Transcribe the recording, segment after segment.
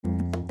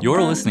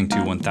You're listening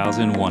to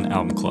 1001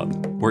 Album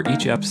Club, where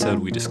each episode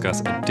we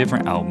discuss a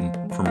different album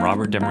from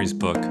Robert Dimery's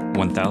book,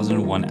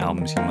 1001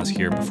 Albums You Must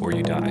Hear Before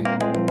You Die.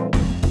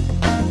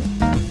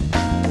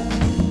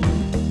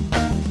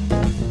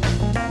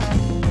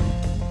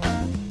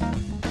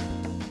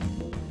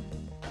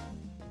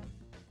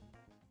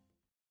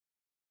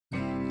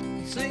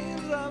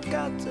 Seems I've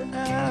got to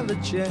have a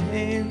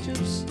change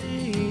of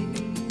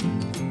scene,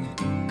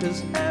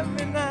 'cause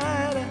every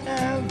night I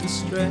have the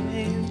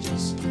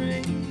strangest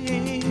dream.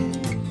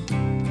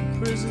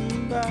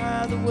 Prisoned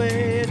by the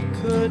way it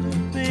could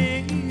have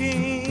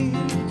been,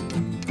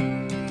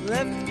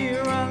 left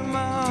here on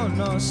my own,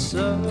 or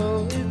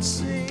so it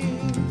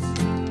seems.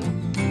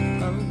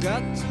 I've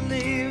got to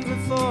leave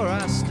before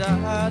I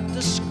start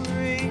to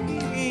scream.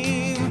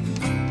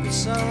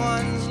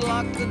 Someone's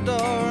locked the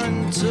door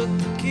and took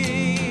the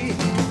key.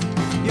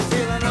 You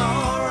feeling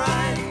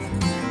alright?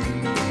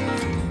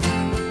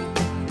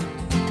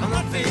 I'm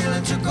not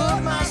feeling too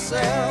good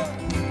myself.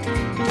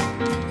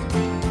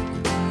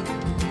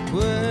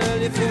 Well,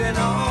 you feeling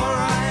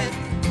alright?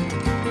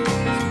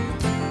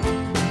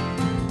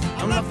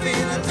 I'm not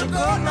feeling too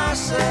good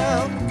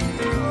myself.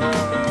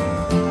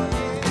 Oh,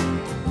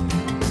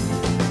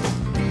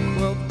 yeah.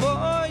 Well,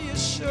 boy, you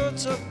sure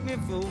took me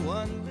for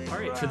one big All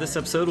right, for this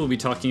episode, we'll be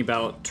talking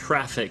about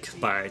Traffic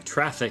by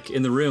Traffic.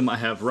 In the room, I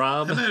have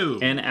Rob Hello.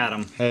 and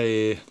Adam.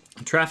 Hey.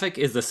 Traffic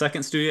is the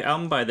second studio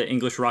album by the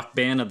English rock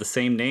band of the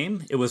same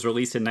name. It was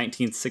released in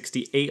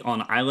 1968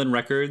 on Island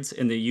Records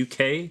in the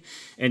UK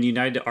and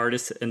United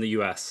Artists in the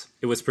US.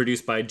 It was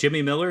produced by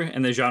Jimmy Miller,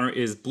 and the genre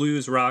is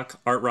blues rock,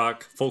 art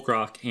rock, folk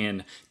rock,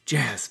 and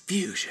jazz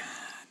fusion.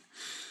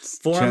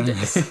 Formed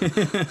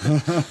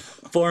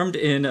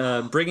in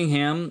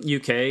Birmingham,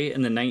 UK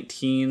in the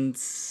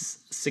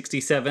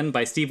 1967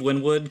 by Steve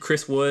Winwood,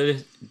 Chris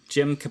Wood,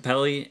 Jim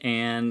Capelli,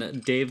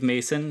 and Dave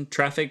Mason.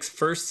 Traffic's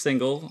first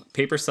single,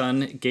 Paper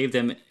Sun, gave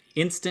them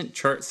instant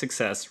chart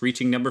success,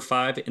 reaching number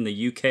 5 in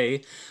the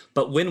UK,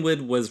 but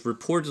Winwood was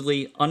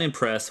reportedly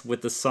unimpressed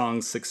with the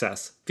song's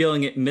success,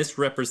 feeling it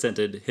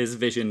misrepresented his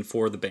vision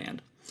for the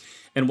band.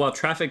 And while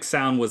Traffic's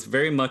sound was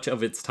very much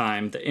of its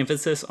time, the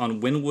emphasis on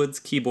Winwood's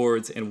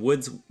keyboards and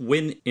Wood's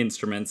wind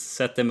instruments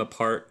set them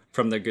apart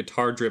from their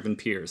guitar-driven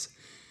peers.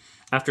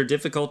 After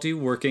difficulty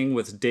working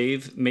with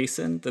Dave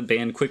Mason, the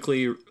band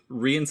quickly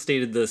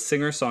reinstated the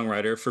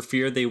singer-songwriter for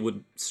fear they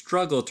would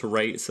struggle to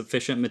write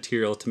sufficient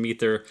material to meet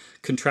their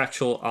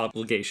contractual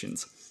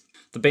obligations.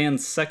 The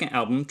band's second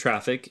album,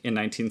 Traffic, in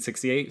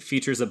 1968,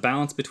 features a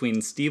balance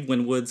between Steve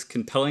Winwood's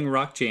compelling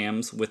rock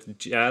jams with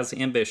jazz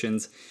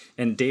ambitions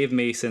and Dave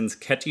Mason's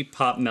catchy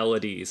pop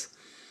melodies.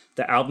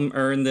 The album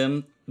earned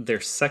them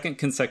their second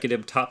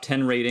consecutive top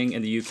 10 rating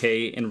in the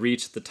UK and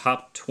reached the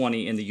top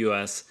 20 in the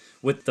US,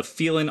 with the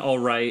Feelin'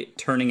 Alright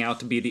turning out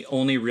to be the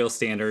only real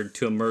standard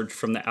to emerge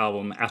from the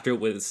album after it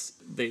was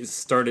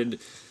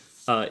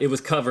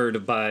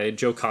covered by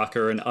Joe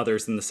Cocker and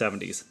others in the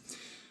 70s.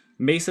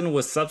 Mason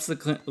was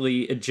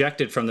subsequently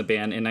ejected from the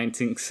band in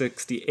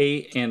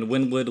 1968, and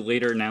Winwood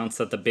later announced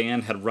that the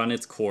band had run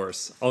its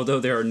course,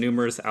 although there are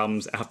numerous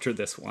albums after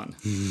this one.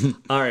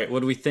 All right, what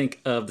do we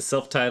think of the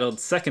self-titled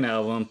second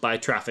album by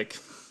Traffic?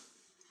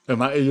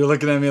 You're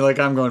looking at me like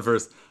I'm going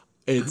first.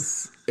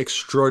 It's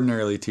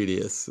extraordinarily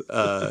tedious.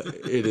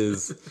 It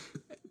is.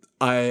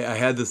 I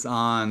had this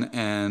on,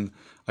 and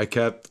I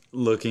kept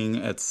looking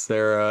at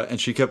Sarah,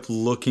 and she kept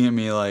looking at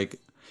me like,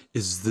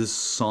 is this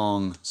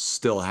song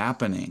still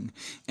happening?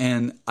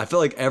 And I feel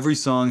like every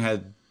song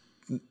had,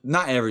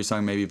 not every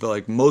song maybe, but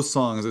like most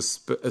songs,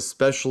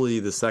 especially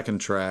the second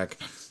track,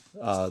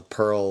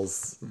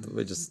 Pearls,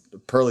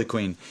 Pearly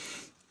Queen,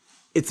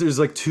 there's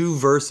like 2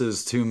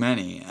 verses too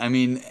many. I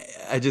mean,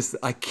 I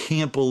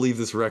can't believe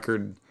this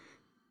record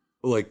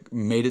like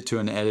made it to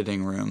an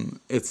editing room.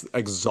 It's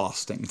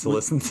exhausting to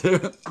listen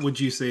to. Would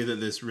you say that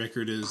this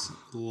record is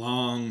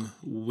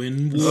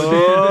long-winded?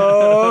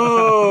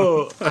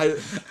 Oh,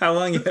 How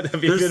long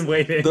have you been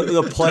waiting?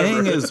 The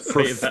playing is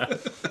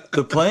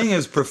the playing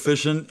is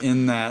proficient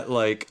in that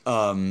like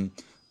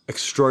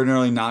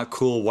extraordinarily not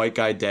cool white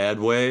guy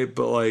dad way,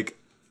 but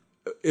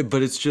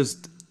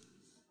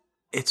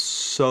it's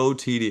so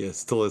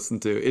tedious to listen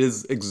to. It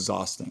is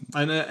exhausting.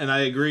 And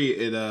I agree.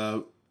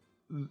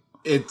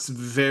 It's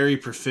very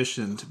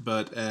proficient,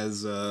 but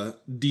as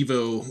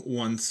Devo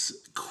once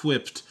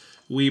quipped,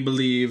 we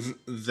believe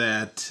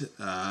that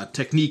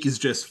technique is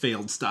just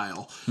failed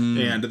style.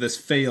 And this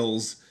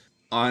fails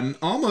on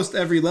almost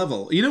every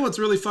level. You know what's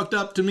really fucked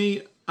up to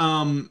me?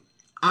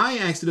 I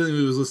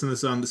accidentally was listening to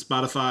this on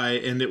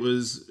Spotify, and it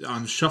was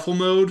on shuffle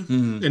mode,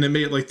 and it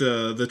made like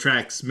the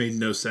tracks made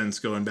no sense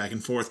going back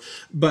and forth.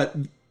 But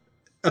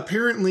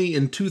apparently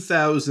in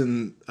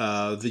 2000,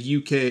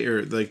 the UK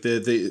or like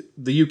the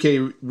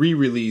UK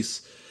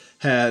re-release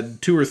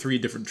had 2 or 3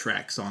 different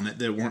tracks on it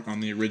that weren't on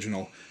the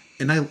original.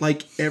 And I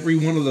like every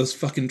one of those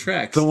fucking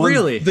tracks.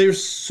 Really? They're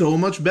so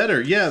much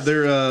better. Yeah,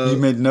 they're... you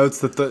made notes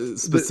that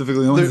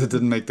specifically the ones that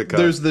didn't make the cut.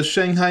 There's the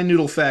Shanghai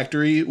Noodle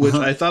Factory, which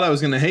I thought I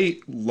was going to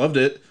hate. Loved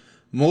it.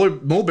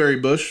 Mulberry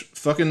Bush,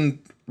 fucking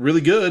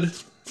really good.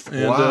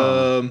 And,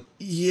 Wow.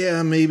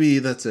 Yeah, maybe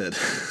that's it.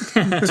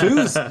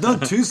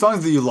 two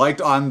songs that you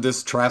liked on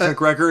this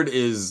Traffic record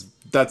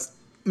that's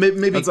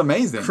Maybe That's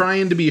amazing.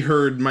 Crying to Be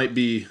Heard might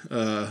be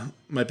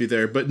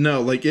there, but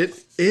no, like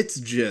it's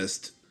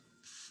just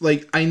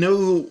like I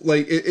know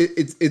like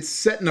it's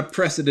setting a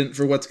precedent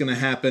for what's going to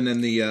happen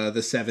in the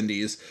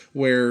 70s,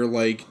 where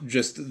like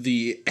just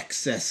the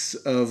excess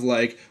of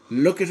like,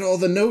 look at all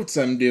the notes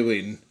I'm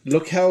doing,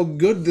 look how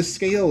good the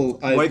scale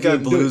White Guy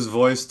Blues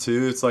voice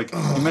too. It's like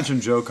you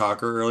mentioned Joe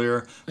Cocker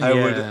earlier. I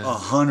would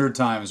 100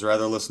 times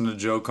rather listen to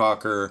Joe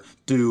Cocker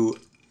do.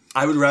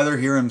 I would rather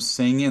hear him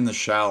sing in the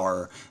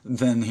shower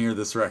than hear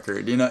this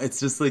record. You know, it's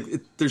just like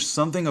there's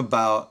something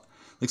about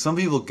like some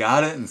people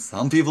got it and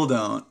some people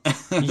don't.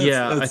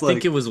 Yeah, I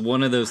think it was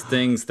one of those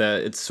things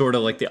that it's sort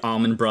of like the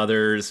Allman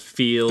Brothers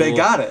feel. They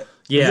got it.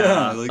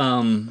 Yeah. Like,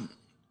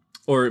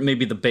 or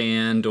maybe the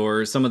band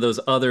or some of those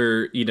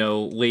other,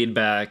 laid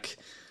back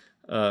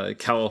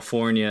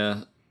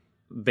California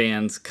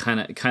bands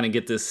kind of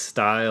get this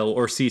style,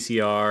 or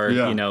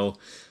CCR,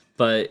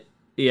 but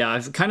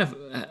yeah,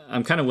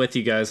 I'm kind of with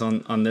you guys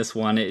on this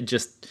one. It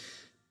just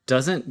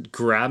doesn't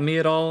grab me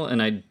at all,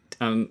 and I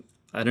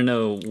don't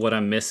know what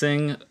I'm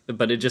missing,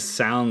 but it just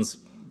sounds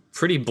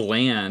pretty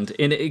bland,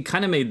 and it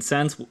kind of made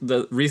sense.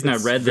 The reason I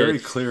read very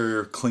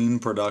clear, clean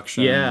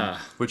production,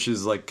 which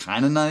is like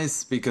kind of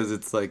nice because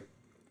it's like,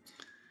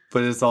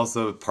 but it's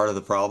also part of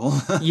the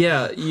problem.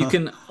 Yeah, you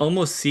can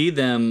almost see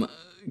them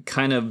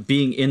kind of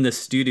being in the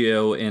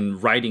studio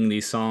and writing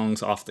these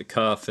songs off the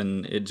cuff,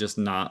 and it just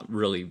not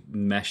really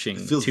meshing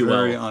feels too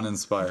very well.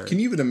 uninspired. Can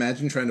you even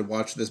imagine trying to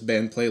watch this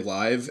band play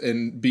live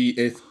and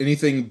be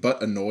anything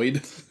but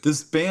annoyed?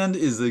 This band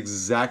is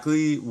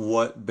exactly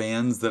what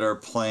bands that are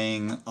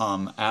playing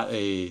at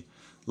a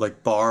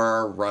like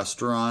bar or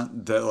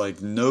restaurant that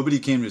like nobody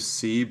came to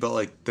see, but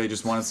like they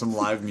just wanted some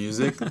live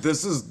music.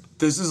 This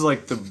is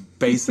like the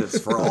basis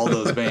for all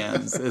those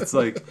bands. It's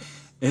like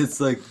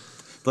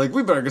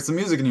we better get some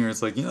music in here.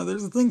 It's like,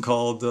 there's a thing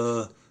called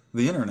the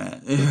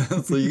internet.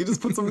 So you can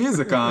just put some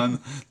music on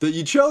that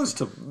you chose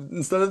to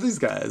instead of these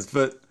guys.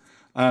 But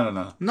I don't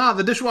know. Nah,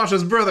 the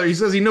dishwasher's brother. He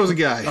says he knows a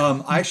guy.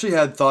 I actually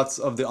had thoughts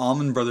of the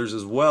Allman Brothers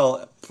as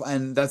well,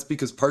 and that's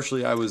because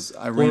partially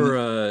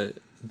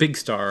Big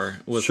Star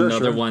was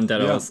another one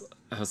that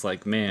I was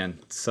like, man,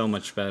 so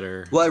much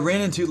better. Well, I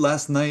ran into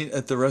last night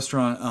at the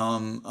restaurant.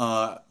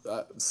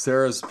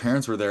 Sarah's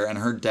parents were there, and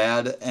her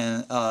dad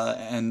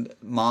and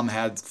mom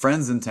had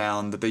friends in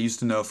town that they used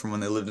to know from when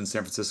they lived in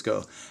San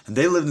Francisco. And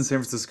they lived in San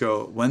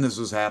Francisco when this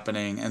was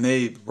happening, and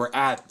they were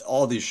at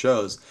all these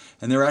shows.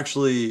 And they were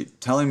actually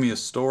telling me a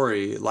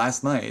story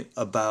last night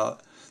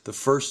about the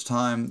first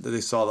time that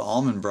they saw the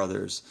Allman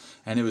Brothers,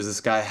 and it was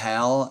this guy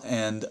Hal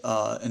and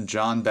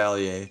John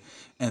Ballier.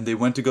 And they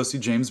went to go see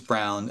James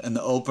Brown, and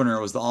the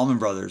opener was the Allman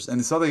Brothers. And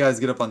they saw the guys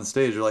get up on the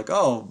stage. They're like,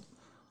 oh,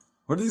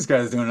 what are these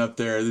guys doing up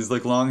there? These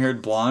like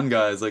long-haired blonde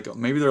guys. Like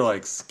maybe they're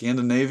like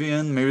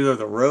Scandinavian. Maybe they're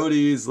the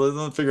roadies.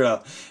 Let's figure it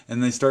out.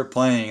 And they start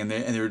playing, and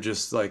they were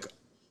just like,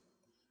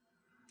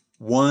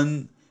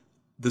 one,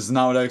 this is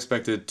not what I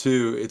expected.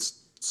 Two, it's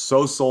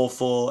so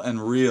soulful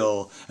and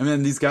real. I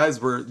mean, these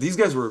guys were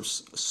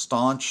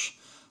staunch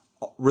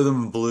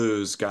rhythm and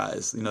blues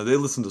guys. They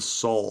listened to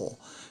soul,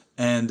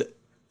 and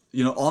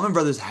Allman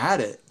Brothers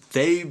had it.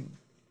 They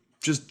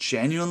just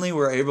genuinely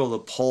were able to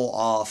pull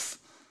off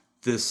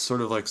this sort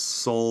of like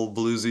soul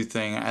bluesy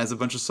thing as a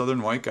bunch of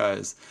Southern white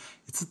guys.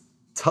 It's a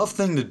tough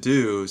thing to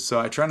do, so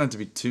I try not to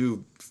be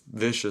too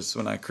vicious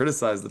when I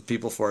criticize the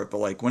people for it, but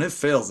like when it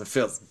fails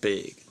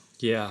big.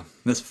 Yeah.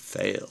 This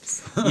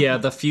fails. Yeah,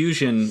 the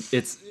fusion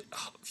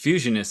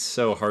is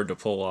so hard to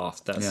pull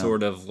off. That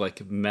sort of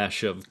like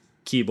mesh of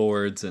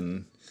keyboards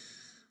and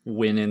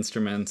wind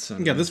instruments.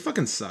 And this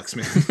fucking sucks,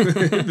 man.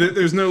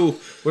 There's no...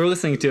 We're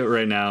listening to it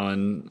right now,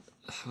 and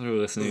what are we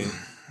listening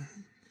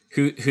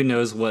to? Who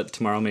knows what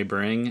tomorrow may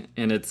bring?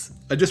 And it's...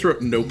 I just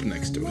wrote Nope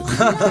next to it.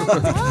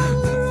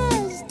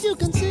 You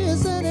can see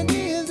us any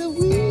day of the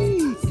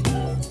week.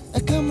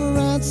 I come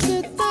around,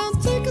 sit down,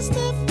 take a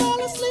step,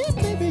 fall asleep.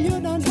 Baby, you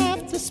don't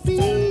have to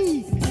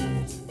speak.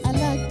 I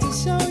like to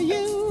show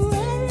you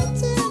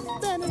everything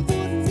that it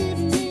wouldn't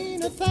even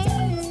mean a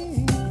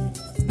thing.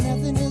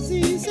 Nothing is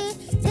easy.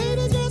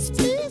 Just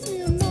please me,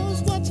 who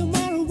knows what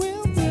tomorrow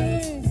will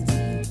bring.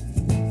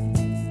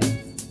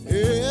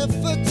 If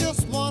for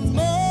just one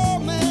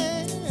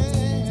moment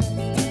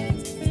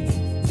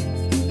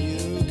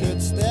you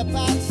could step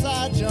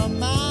outside your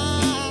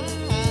mind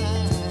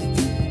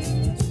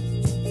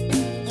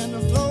and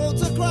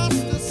float across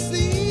the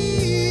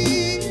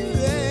sea,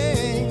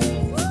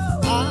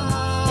 I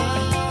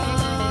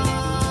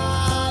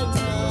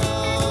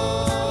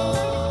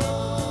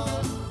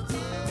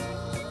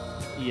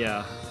know.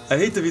 Yeah. I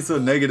hate to be so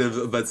negative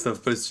about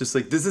stuff, but it's just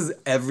like this is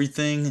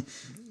everything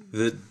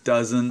that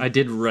doesn't. I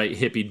did write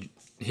hippie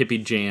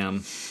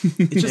jam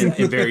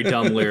in very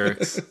dumb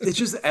lyrics. It's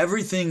just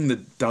everything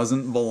that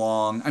doesn't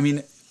belong. I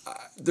mean,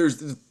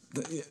 there's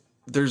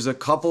a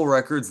couple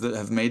records that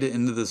have made it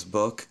into this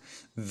book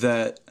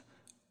that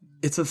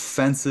it's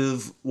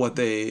offensive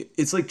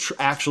it's like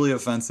actually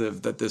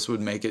offensive that this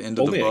would make it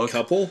into Only the book. a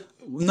couple?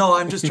 No,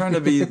 I'm just trying to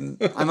be,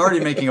 I'm already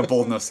making a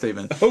bold enough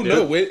statement. Oh,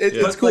 no,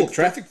 it's cool. Like,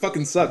 Traffic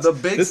fucking sucks. The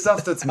big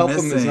stuff that's album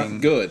missing. is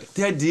not good.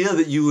 The idea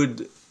that you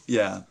would,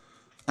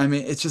 I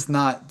mean, it's just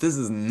not, this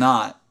is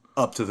not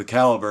up to the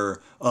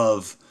caliber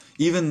of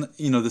even,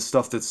 the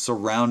stuff that's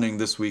surrounding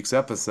this week's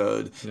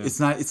episode. Yeah. It's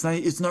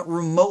not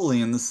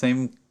remotely in the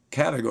same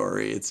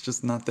category. It's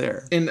just not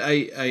there. And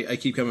I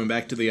keep coming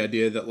back to the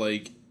idea that,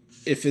 like,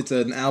 if it's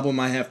an album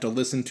I have to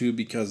listen to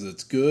because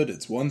it's good,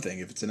 it's one thing.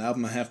 If it's an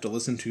album I have to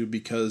listen to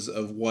because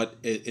of what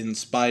it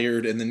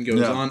inspired and then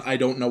goes on, I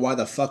don't know why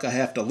the fuck I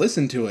have to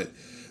listen to it.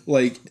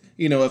 Like,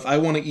 if I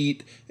want to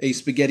eat a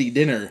spaghetti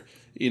dinner,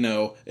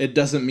 it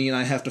doesn't mean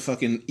I have to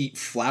fucking eat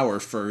flour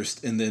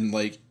first and then,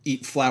 like,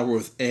 eat flour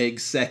with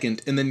eggs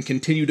second and then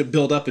continue to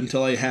build up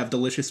until I have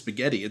delicious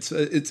spaghetti.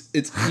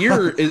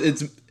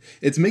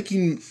 It's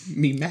making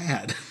me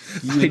mad.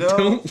 I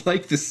don't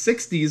like the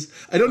 60s.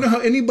 I don't know how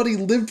anybody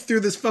lived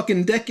through this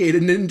fucking decade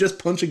and didn't just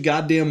punch a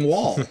goddamn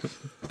wall.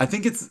 I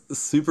think it's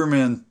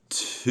Superman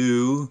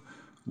 2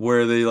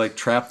 where they, like,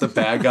 trap the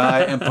bad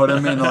guy and put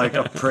him in, like,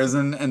 a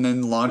prison and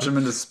then launch him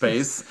into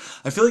space.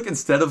 I feel like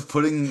instead of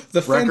putting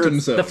The Phantom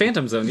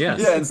Zone,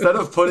 yes. Yeah, instead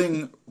of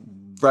putting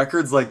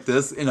records like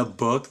this in a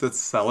book that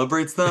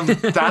celebrates them,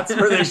 that's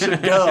where they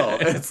should go.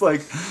 It's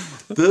like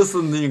this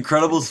and the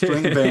Incredible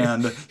String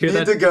Band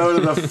need to go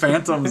to the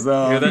Phantom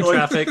Zone. Hear that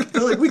traffic?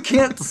 They're like, we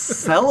can't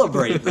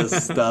celebrate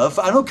this stuff.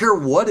 I don't care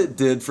what it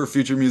did for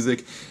future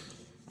music.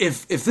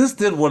 If this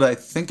did what I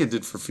think it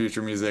did for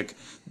future music,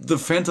 the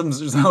Phantom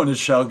Zone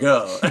shall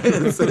go.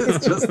 It's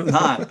just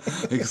not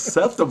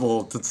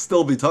acceptable to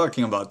still be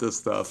talking about this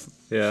stuff.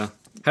 Yeah.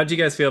 How'd you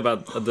guys feel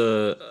about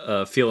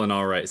the "Feeling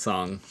All Right"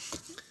 song?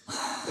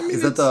 I mean,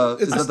 Is that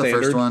the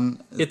first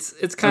one? It's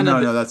kind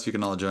of no, that's You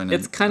Can All Join In.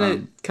 It's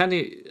kind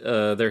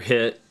of their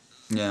hit.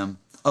 Yeah.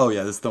 Oh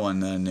yeah, this is the one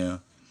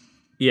new.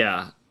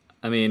 Yeah,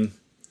 I mean,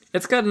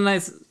 it's got a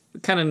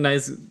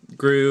nice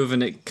groove,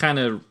 and it kind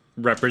of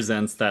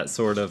represents that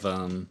sort of.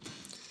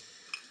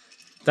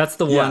 That's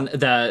the one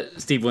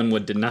that Steve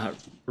Winwood did not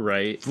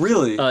write.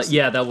 Really?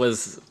 Yeah, that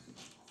was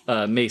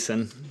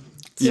Mason.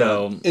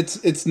 So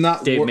it's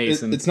not Dave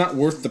Mason. It's not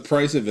worth the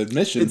price of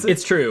admission.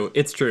 It's true.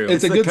 It's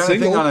It's a the good kind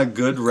single. of thing on a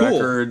good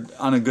record. Cool.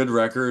 On a good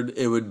record,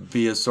 it would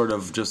be a sort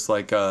of just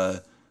like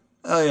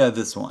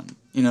this one,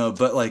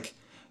 But like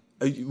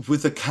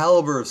with the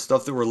caliber of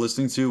stuff that we're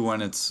listening to,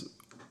 when it's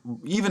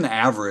even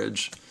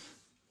average,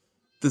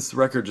 this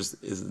record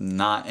just is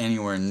not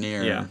anywhere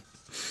near. Yeah.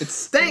 It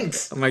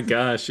stinks. Oh my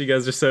gosh, you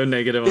guys are so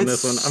negative on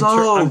this one.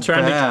 I'm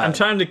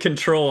trying to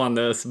control on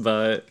this,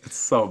 but it's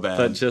so bad.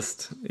 But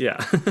just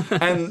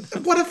And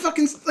what a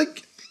fucking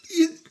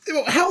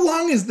how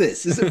long is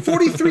this? Is it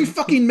 43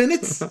 fucking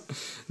minutes?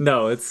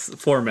 No, it's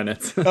 4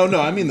 minutes. Oh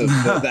no, I mean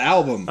the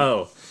album.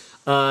 Oh,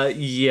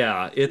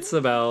 yeah, it's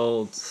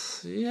about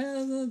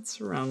that's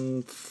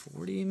around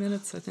 40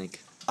 minutes, I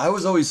think. I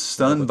was always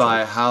stunned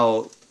by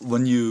how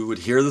when you would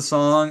hear the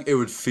song, it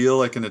would feel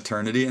like an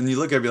eternity, and you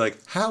look at it and be like,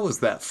 "How was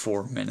that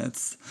 4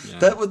 minutes? Yeah.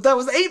 That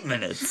was 8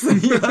 minutes."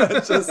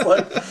 It's just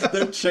like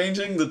they're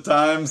changing the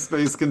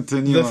time-space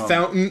continuum. The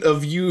fountain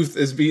of youth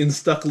is being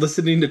stuck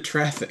listening to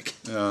Traffic.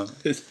 Yeah,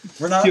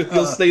 we're not.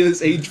 You'll stay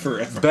this age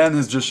forever. Ben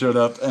has just showed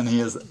up, and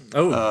he is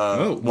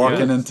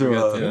walking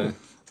into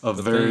a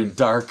very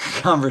dark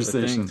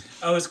conversation.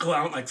 Oh, it's cool.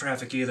 I don't like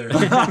Traffic either.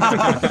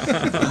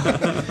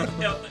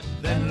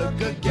 Then look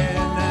again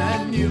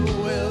and you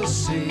will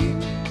see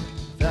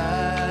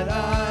that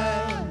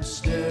I'm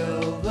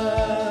still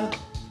the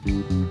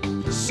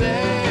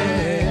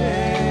same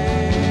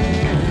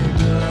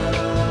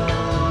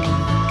girl.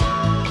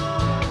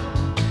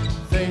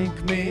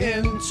 Think me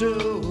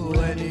into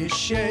any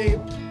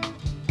shape.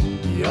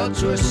 Your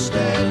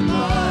twisted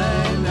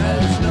mind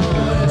has no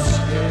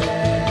escape.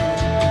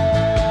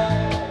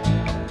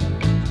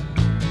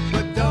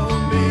 But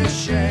don't be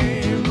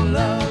ashamed,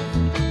 love.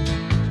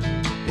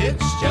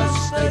 It's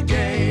just a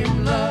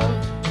game, love.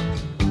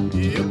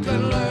 You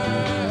can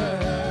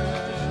learn.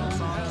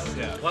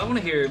 Well, I want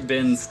to hear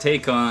Ben's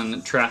take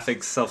on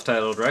Traffic's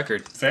self-titled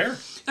record. Fair.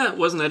 Yeah,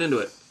 wasn't that into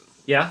it.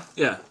 Yeah?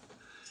 Yeah.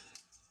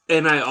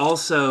 And I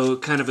also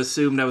kind of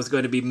assumed I was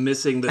going to be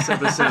missing this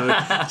episode,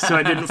 so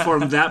I didn't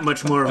form that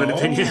much more of an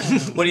opinion.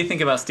 What do you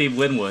think about Steve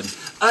Winwood?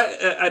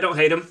 I don't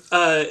hate him.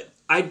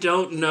 I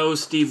don't know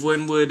Steve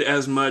Winwood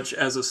as much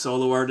as a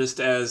solo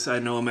artist as I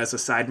know him as a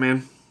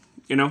sideman,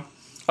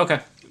 Okay.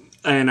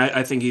 And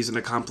I think he's an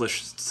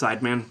accomplished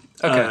sideman.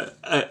 Okay.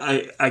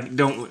 I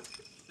don't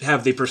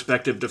have the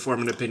perspective to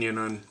form an opinion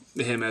on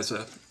him as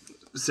a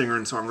singer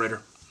and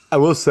songwriter. I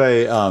will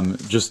say,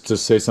 just to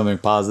say something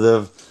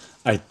positive,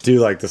 I do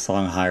like the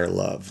song "Higher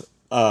Love"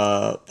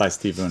 by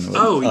Steve Winwood.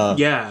 Oh,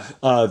 yeah.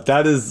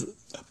 That is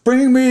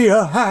 "Bring Me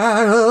a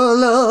Higher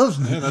Love."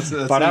 Yeah,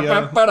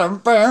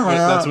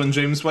 that's when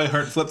James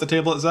Whitehart flipped the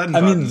table at Zeidenbach.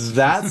 I mean,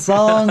 that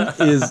song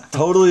is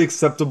totally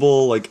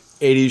acceptable, like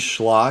 80s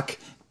schlock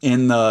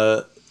in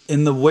the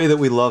way that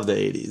we love the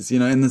 80s.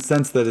 In the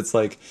sense that it's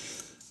like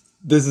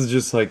this is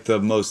just like the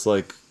most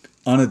like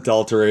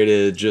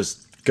unadulterated,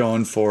 just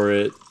going for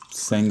it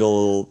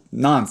single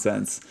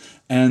nonsense.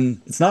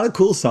 And it's not a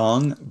cool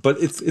song, but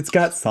it's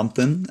got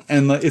something,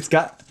 and like it's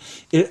got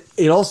it.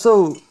 It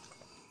also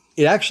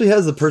it actually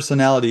has a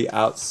personality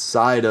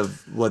outside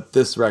of what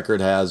this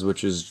record has,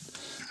 which is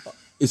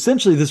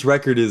essentially this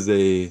record is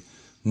a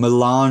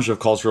melange of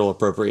cultural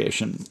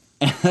appropriation,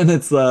 and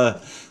it's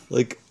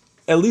like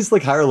at least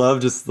like Higher Love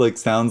just like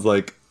sounds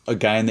like a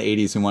guy in the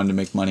 80s who wanted to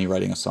make money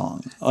writing a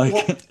song.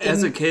 Like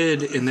As a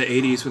kid in the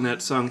 80s when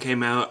that song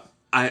came out,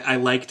 I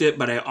liked it,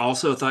 but I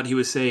also thought he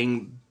was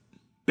saying,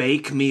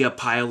 bake me a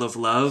pile of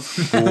love.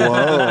 whoa,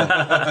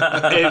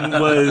 And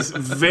was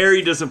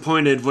very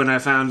disappointed when I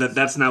found that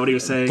that's not what he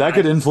was saying. that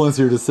could influence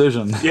your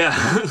decision.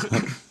 Yeah.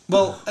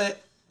 Well,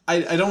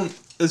 I don't.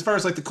 As far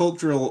as like the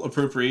cultural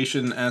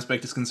appropriation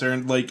aspect is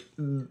concerned, like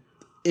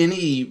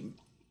any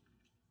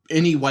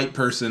white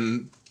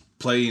person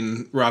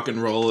playing rock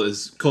and roll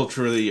is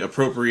culturally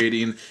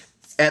appropriating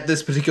at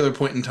this particular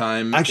point in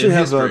time. I actually in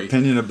have an history.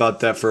 opinion about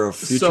that for a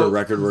future So-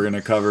 record we're going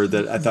to cover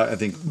that I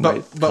think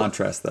might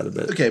contrast that a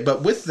bit. Okay,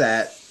 but with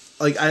that,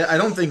 like I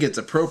don't think it's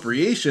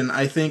appropriation.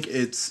 I think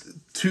it's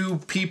two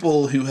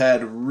people who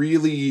had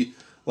really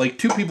like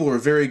two people who were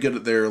very good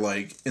at their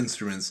like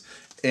instruments,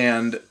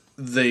 and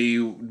they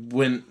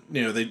went,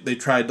 you know, they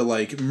tried to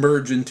like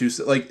merge into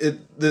like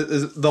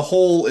the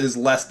whole is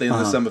less than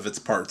the sum of its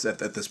parts at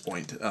this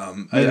point.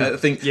 I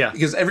think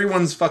because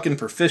everyone's fucking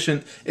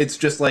proficient. It's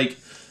just like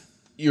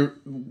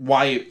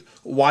why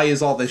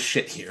is all this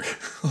shit here?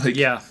 Like,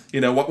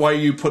 you know, why are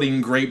you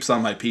putting grapes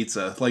on my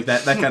pizza? Like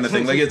that kind of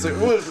thing. Like it's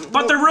like,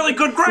 But they're really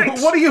good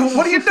grapes. what are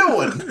you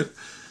doing?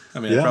 I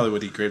mean, I probably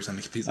would eat grapes on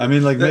the pizza. I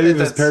mean, like maybe it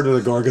was paired with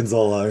a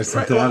gorgonzola or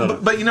something. I don't know.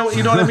 But you know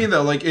what I mean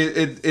though. Like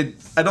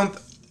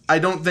I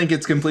don't think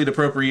it's complete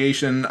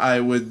appropriation. I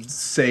would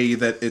say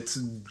that it's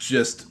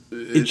just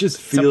It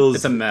just feels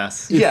It's a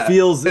mess. It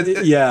feels that's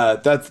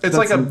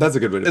a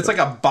good way to It's like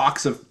a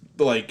box of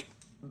like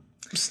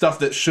stuff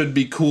that should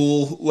be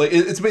cool. Like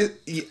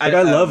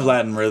I love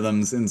Latin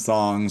rhythms in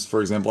songs, for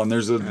example, and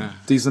there's a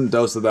decent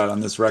dose of that on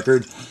this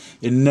record.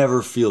 It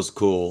never feels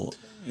cool.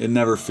 It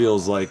never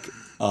feels like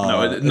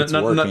it's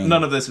working.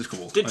 None of this is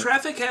cool. Did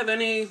Traffic have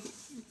any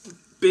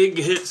big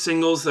hit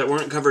singles that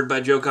weren't covered by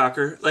Joe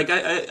Cocker? Like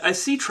I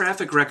see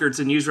Traffic records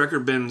in used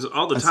record bins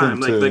all the time.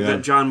 Like the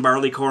John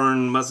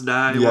Barleycorn Must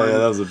Die. Yeah,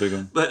 that was a big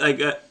one. But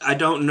like I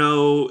don't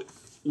know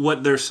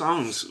what their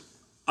songs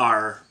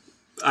are.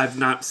 I've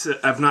not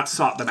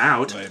sought them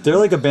out. They're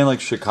like a band like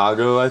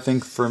Chicago, I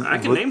think. I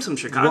can name some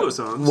Chicago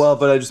songs. Well,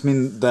 but I just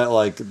mean that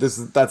like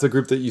that's a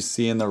group that you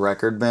see in the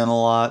record bin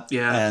a lot.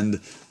 Yeah.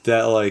 And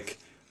that like,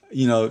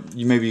 you know,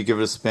 you give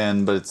it a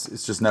spin, but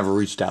it's just never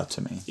reached out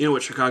to me. You know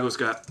what Chicago's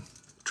got?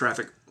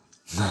 Traffic.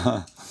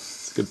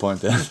 That's a good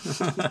point, Dan.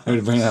 We're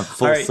to bring that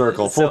full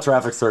circle, full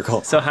traffic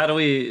circle. So how do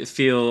we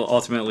feel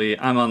ultimately?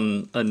 I'm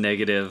on a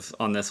negative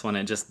on this one.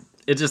 It just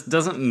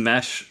doesn't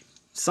mesh.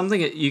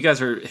 Something that you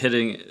guys are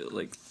hitting,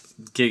 like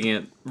getting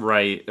it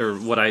right, or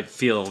what I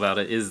feel about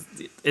it is,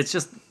 it's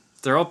just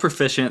they're all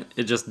proficient.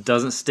 It just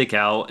doesn't stick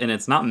out, and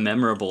it's not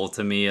memorable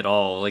to me at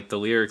all. Like the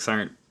lyrics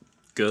aren't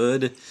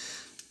good,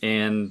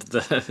 and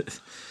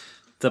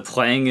the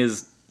playing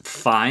is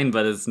fine,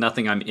 but it's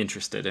nothing I'm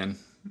interested in.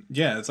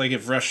 Yeah, it's like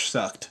if Rush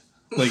sucked.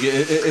 Like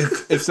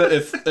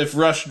if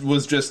Rush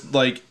was just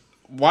like,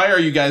 why are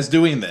you guys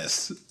doing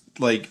this?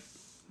 Like,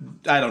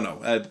 I don't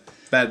know.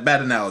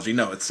 Bad analogy.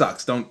 No, it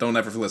sucks. Don't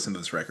ever listen to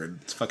this record.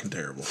 It's fucking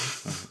terrible.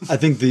 I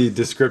think the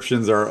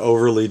descriptions are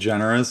overly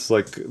generous,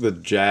 like the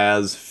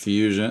jazz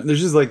fusion. There's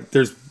just like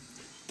this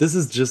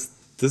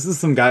is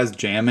some guys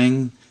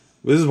jamming.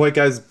 This is white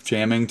guys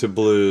jamming to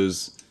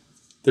blues.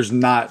 There's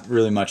not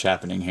really much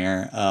happening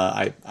here.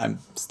 I'm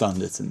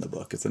stunned it's in the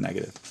book. It's a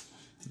negative.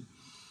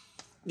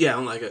 Yeah, I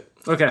don't like it.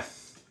 Okay.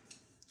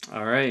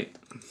 All right.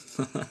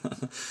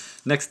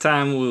 Next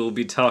time we'll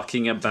be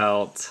talking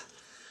about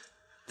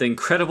the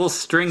Incredible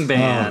String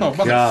Band. Oh,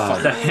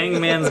 God. The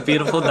Hangman's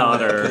Beautiful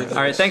Daughter. All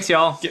right, thanks,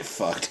 y'all. Get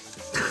fucked.